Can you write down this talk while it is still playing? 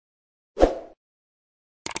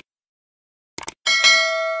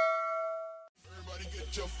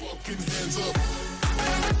your fucking hands up.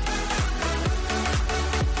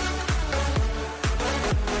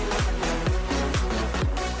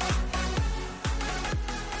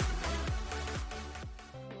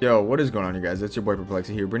 Yo, what is going on, you guys? It's your boy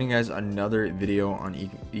Perplexity here, bringing you guys another video on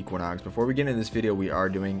Equinox. Before we get into this video, we are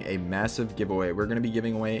doing a massive giveaway. We're going to be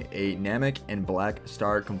giving away a Namek and Black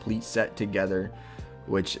Star complete set together,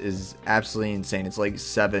 which is absolutely insane. It's like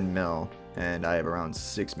 7 mil, and I have around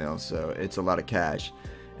 6 mil, so it's a lot of cash.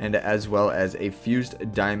 And as well as a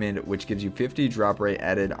fused diamond, which gives you 50 drop rate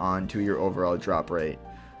added on to your overall drop rate.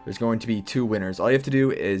 There's going to be 2 winners. All you have to do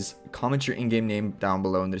is comment your in-game name down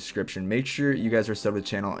below in the description. Make sure you guys are subbed to the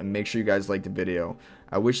channel and make sure you guys like the video.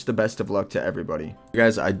 I wish the best of luck to everybody. You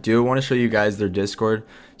guys, I do want to show you guys their Discord.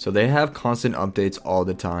 So they have constant updates all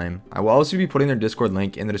the time. I will also be putting their Discord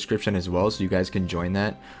link in the description as well, so you guys can join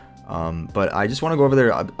that. But I just want to go over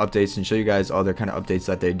their updates and show you guys all their kind of updates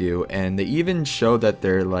that they do. And they even show that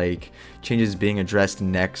they're like changes being addressed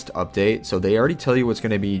next update. So they already tell you what's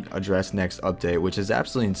going to be addressed next update, which is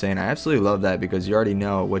absolutely insane. I absolutely love that because you already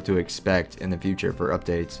know what to expect in the future for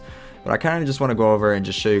updates. But I kind of just want to go over and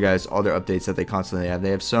just show you guys all their updates that they constantly have.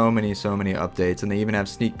 They have so many updates, and they even have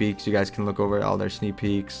sneak peeks. You guys can look over all their sneak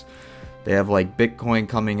peeks. They have like Bitcoin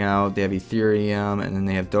coming out, they have Ethereum, and then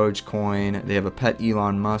they have Dogecoin. They have a pet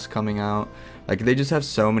Elon Musk coming out. Like, they just have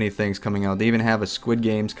so many things coming out. They even have a Squid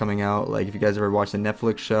Games coming out. Like, if you guys ever watched the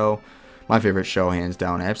Netflix show, my favorite show hands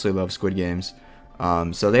down. I absolutely love Squid Games.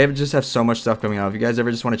 So they just have so much stuff coming out. If you guys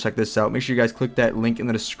ever just want to check this out, make sure you guys click that link in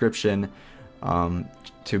the description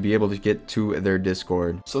to be able to get to their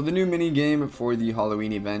Discord. So the new mini game for the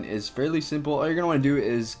Halloween event is fairly simple. All you're gonna want to do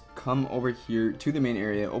is come over here to the main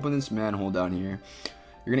area, open this manhole down here.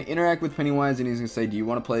 You're gonna interact with Pennywise, and he's gonna say, "Do you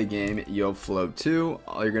want to play a game? Yo, float 2."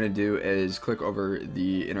 All you're gonna do is click over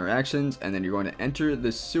the interactions, and then you're going to enter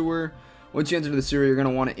the sewer. Once you enter the sewer, you're going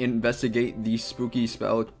to want to investigate the spooky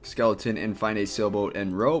skeleton and find a sailboat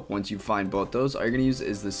and rope. Once you find both those, all you're going to use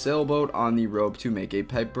is the sailboat on the rope to make a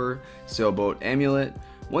Piper sailboat amulet.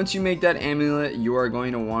 Once you make that amulet, you are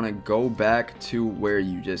going to want to go back to where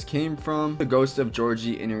you just came from, the ghost of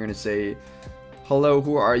Georgie, and you're going to say, "Hello,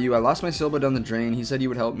 who are you? I lost my sailboat down the drain. He said he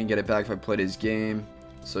would help me get it back if I played his game."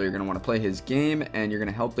 So you're going to want to play his game, and you're going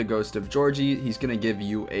to help the ghost of Georgie. He's going to give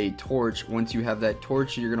you a torch. Once you have that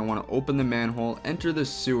torch, you're going to want to open the manhole, enter the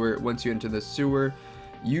sewer. Once you enter the sewer,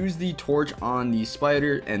 use the torch on the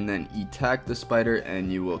spider, and then attack the spider,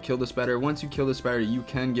 and you will kill the spider. Once you kill the spider, you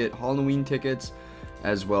can get Halloween tickets,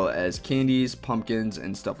 as well as candies, pumpkins,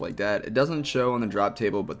 and stuff like that. It doesn't show on the drop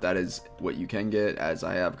table, but that is what you can get, as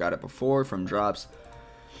I have got it before from drops.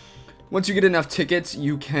 Once you get enough tickets,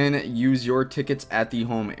 you can use your tickets at the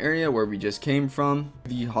home area where we just came from,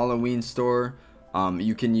 the Halloween store.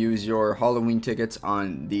 You can use your Halloween tickets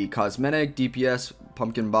on the cosmetic, DPS,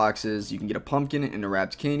 pumpkin boxes. You can get a pumpkin and a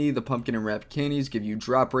wrapped candy. The pumpkin and wrapped candies give you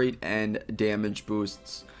drop rate and damage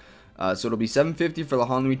boosts. So it'll be $750 for the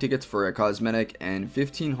Halloween tickets for a cosmetic and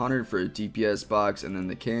 $1,500 for a DPS box, and then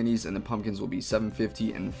the candies and the pumpkins will be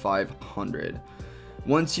 $750 and $500.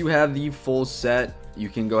 Once you have the full set, you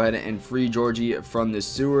can go ahead and free Georgie from the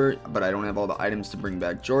sewer, but I don't have all the items to bring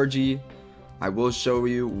back Georgie. I will show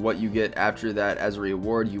you what you get after that. As a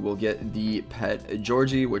reward, you will get the pet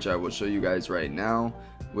Georgie, which I will show you guys right now,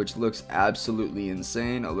 which looks absolutely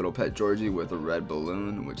insane. A little pet Georgie with a red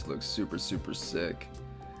balloon, which looks super sick.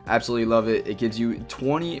 Absolutely love it. It gives you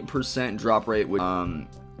 20% drop rate with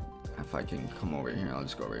if I can come over here, I'll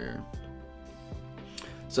just go over here.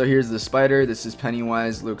 So here's the spider. This is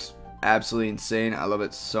Pennywise. Looks absolutely insane. I love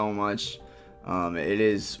it so much. It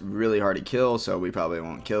is really hard to kill, so we probably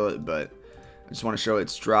won't kill it, but I just want to show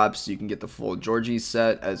its drops. You can get the full Georgie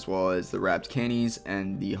set, as well as the wrapped candies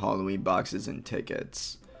and the Halloween boxes and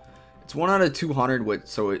tickets. It's 1 out of 200,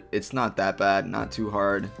 so it's not that bad, not too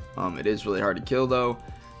hard. It is really hard to kill though,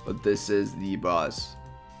 but this is the boss.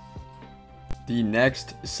 The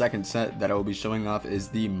next second set that I will be showing off is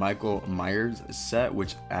the Michael Myers set,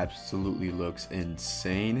 which absolutely looks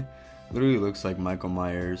insane. Literally looks like Michael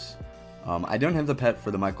Myers. I don't have the pet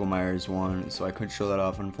for the Michael Myers one, so I couldn't show that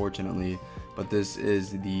off, unfortunately. But this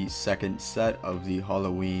is the second set of the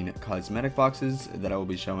Halloween cosmetic boxes that I will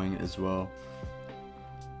be showing as well.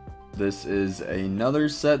 This is another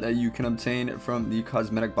set that you can obtain from the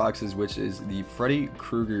cosmetic boxes, which is the Freddy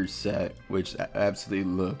Krueger set, which absolutely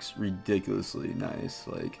looks ridiculously nice.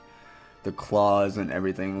 Like, the claws and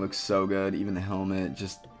everything looks so good. Even the helmet,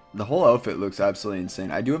 just the whole outfit looks absolutely insane.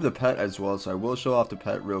 I do have the pet as well, so I will show off the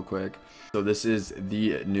pet real quick. So this is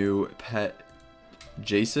the new pet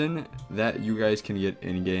Jason that you guys can get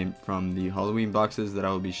in game from the Halloween boxes that I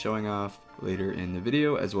will be showing off later in the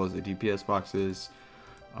video, as well as the DPS boxes.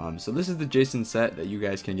 So this is the Jason set that you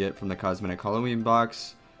guys can get from the cosmetic Halloween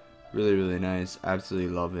box. Really nice, absolutely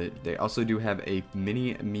love it. They also do have a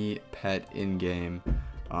mini me pet in game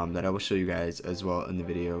that I will show you guys as well in the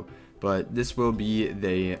video, but this will be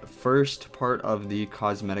the first part of the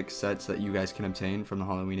cosmetic sets that you guys can obtain from the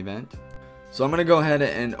Halloween event. So I'm gonna go ahead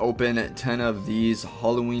and open 10 of these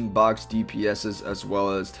Halloween box DPSs as well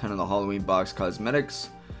as 10 of the Halloween box cosmetics.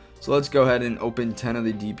 So let's go ahead and open 10 of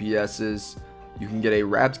the DPSs. You can get a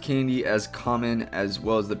wrapped candy as common, as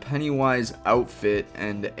well as the Pennywise outfit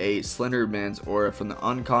and a Slender Man's aura from the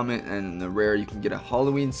uncommon, and in the rare you can get a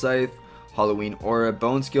Halloween scythe, Halloween aura,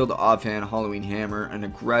 bone skilled offhand, Halloween hammer, an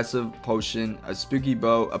aggressive potion, a spooky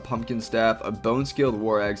bow, a pumpkin staff, a bone skilled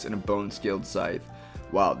war axe, and a bone skilled scythe.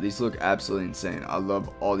 Wow, these look absolutely insane. I love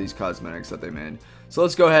all these cosmetics that they made. So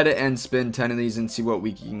let's go ahead and spin 10 of these and see what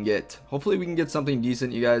we can get. Hopefully we can get something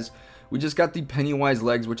decent, you guys. We just got the Pennywise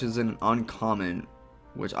legs, which is an uncommon,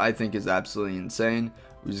 which I think is absolutely insane.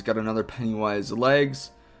 We just got another Pennywise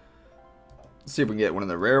legs. Let's see if we can get one of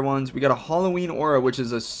the rare ones. We got a Halloween aura, which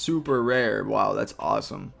is a super rare. Wow, that's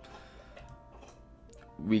awesome.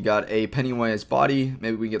 We got a Pennywise body.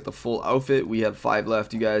 Maybe we get the full outfit. We have 5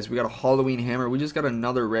 left, you guys. We got a Halloween hammer. We just got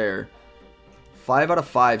another rare. 5 out of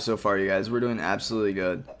 5 so far, you guys. We're doing absolutely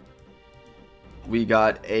good. We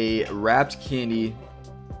got a wrapped candy.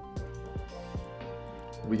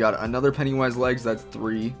 We got another Pennywise legs. That's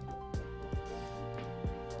 3.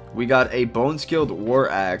 We got a bone skilled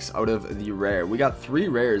war axe out of the rare. We got 3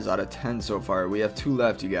 rares out of 10 so far. We have 2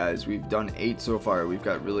 left, you guys. We've done 8 so far. We've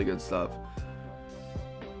got really good stuff.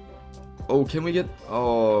 Oh, can we get...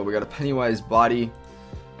 Oh, we got a Pennywise body.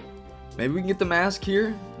 Maybe we can get the mask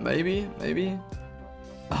here. Maybe.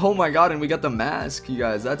 Oh my god, and we got the mask, you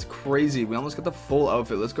guys. That's crazy. We almost got the full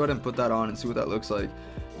outfit. Let's go ahead and put that on and see what that looks like.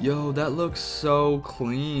 Yo, that looks so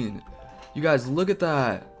clean. You guys, look at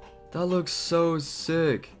that. That looks so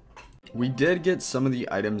sick. We did get some of the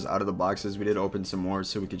items out of the boxes. We did open some more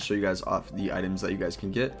so we could show you guys off the items that you guys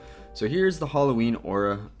can get. So here's the Halloween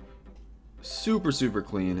aura. Super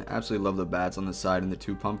clean. Absolutely love the bats on the side and the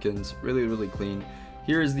 2 pumpkins. Really clean.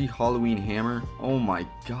 Here is the Halloween hammer. Oh my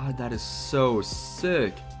god, that is so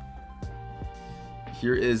sick.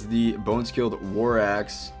 Here is the bone skilled war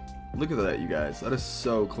axe. Look at that, you guys. That is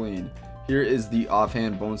so clean. Here is the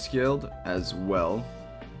offhand bone skilled as well.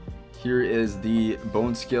 Here is the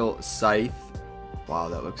bone skill scythe. Wow,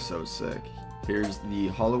 that looks so sick. Here's the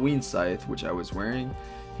Halloween scythe, which I was wearing.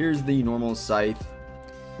 Here's the normal scythe.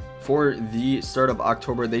 For the start of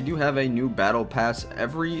October, they do have a new battle pass.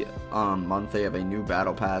 Every month they have a new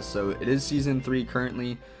battle pass, so it is season 3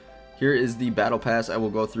 currently. Here is the battle pass. I will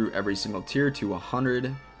go through every single tier to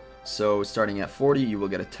 100. So starting at 40, you will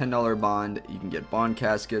get a $10 bond. You can get bond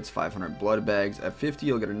caskets, 500 blood bags. At 50,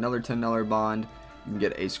 you'll get another $10 bond. You can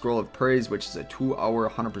get a scroll of praise, which is a 2-hour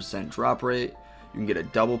 100% drop rate. You can get a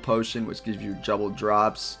double potion, which gives you double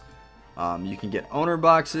drops. You can get owner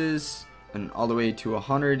boxes, and all the way to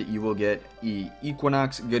 100, you will get a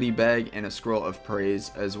Equinox goodie bag and a scroll of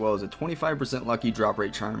praise, as well as a 25% lucky drop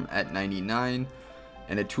rate charm at 99,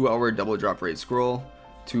 and a 2-hour double drop rate scroll.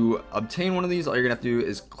 To obtain one of these, all you're gonna have to do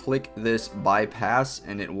is click this buy pass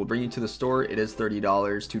and it will bring you to the store. It is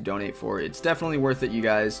 $30 to donate for. It's definitely worth it, you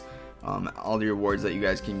guys. All the rewards that you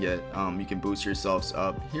guys can get, you can boost yourselves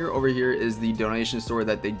up. Over here is the donation store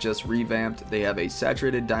that they just revamped. They have a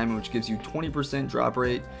saturated diamond, which gives you 20% drop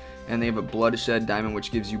rate, and they have a bloodshed diamond,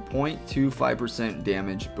 which gives you 0.25%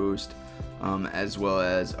 damage boost, as well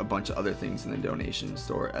as a bunch of other things in the donation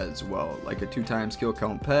store as well, like a 2x skill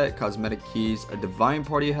count pet, cosmetic keys, a divine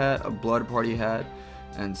party hat, a blood party hat,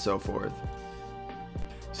 and so forth.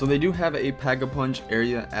 So they do have a pack-a-punch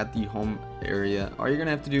area at the home area. All you're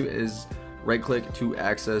gonna have to do is right click to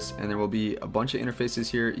access, and there will be a bunch of interfaces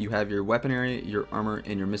here. You have your weapon area, your armor,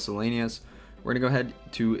 and your miscellaneous. We're gonna go ahead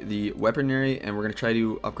to the weapon area, and we're gonna try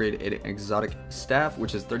to upgrade an exotic staff,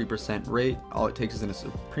 which is 30% rate. All it takes is a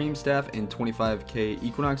supreme staff and 25k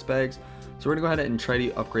Equinox bags. So we're gonna go ahead and try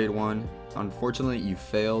to upgrade one. Unfortunately, you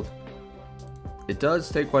failed. It does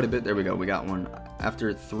take quite a bit. There we go, we got one.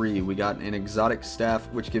 After 3, we got an exotic staff,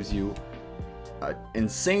 which gives you an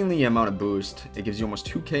insanely amount of boost. It gives you almost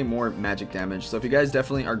 2k more magic damage. So if you guys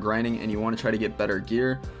definitely are grinding and you want to try to get better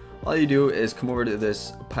gear, all you do is come over to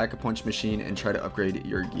this pack-a-punch machine and try to upgrade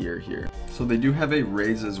your gear here. So they do have a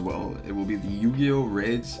raids as well. It will be the Yugio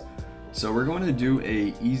raids. So we're going to do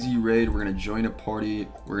a easy raid. We're going to join a party.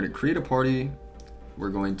 We're going to create a party. We're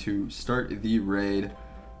going to start the raid.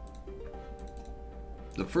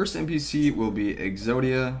 The first NPC will be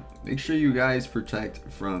Exodia. Make sure you guys protect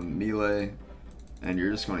from melee, and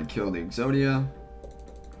you're just going to kill the Exodia.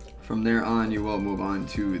 From there on, you will move on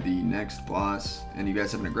to the next boss, and you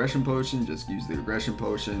guys have an aggression potion. Just use the aggression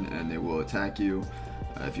potion and they will attack you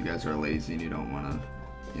if you guys are lazy and you don't want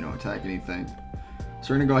to, attack anything.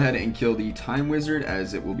 So we're going to go ahead and kill the time wizard,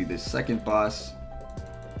 as it will be the second boss.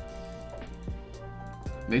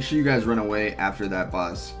 Make sure you guys run away after that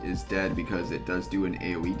boss is dead, because it does do an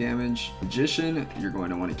AoE damage. Magician, you're going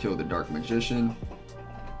to want to kill the dark magician.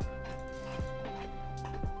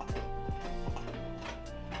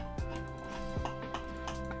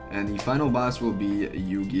 And the final boss will be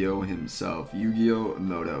Yugio himself, Yugio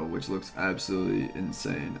Moto, which looks absolutely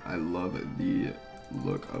insane. I love the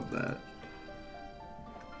look of that.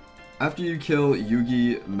 After you kill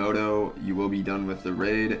Yugi Moto, you will be done with the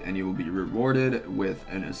raid, and you will be rewarded with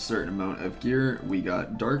a certain amount of gear. We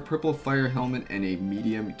got dark purple fire helmet and a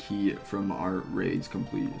medium key from our raid's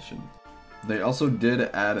completion. They also did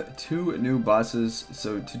add 2 new bosses,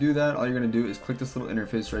 so to do that, all you're going to do is click this little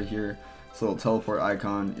interface right here, this little teleport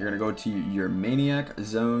icon. You're going to go to your Maniac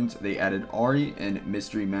zones. They added Ari and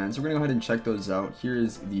Mystery Man, so we're going to go ahead and check those out. Here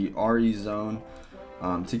is the Ari zone.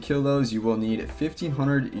 To kill those, you will need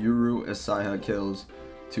 1500 Yuru Asaiha kills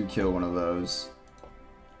to kill one of those.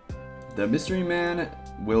 The Mystery Man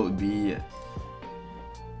will be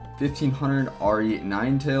 1500 Ari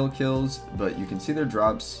 9-tail kills, but you can see their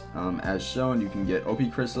drops as shown. You can get OP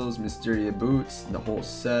crystals, Mysteria boots, the whole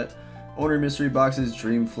set, owner mystery boxes,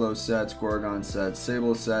 dream flow sets, Gorgon sets,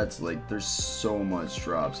 Sable sets. Like, there's so much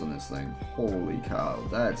drops on this thing. Holy cow,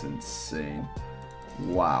 that's insane.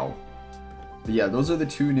 Wow. But yeah, those are the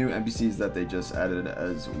 2 new NPCs that they just added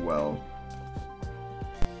as well.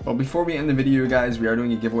 Well, before we end the video, guys, we are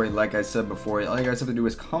doing a giveaway like I said before. All you guys have to do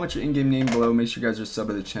is comment your in-game name below, make sure you guys are subbed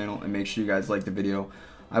to the channel, and make sure you guys like the video.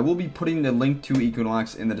 I will be putting the link to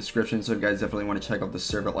Equinox in the description, so if you guys definitely want to check out the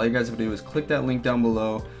server, all you guys have to do is click that link down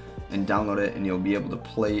below and download it, and you'll be able to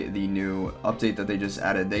play the new update that they just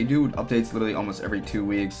added. They do updates literally almost every 2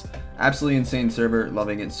 weeks. Absolutely insane server,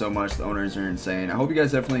 loving it so much. The owners are insane. I hope you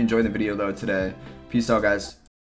guys definitely enjoyed the video though today. Peace out, guys.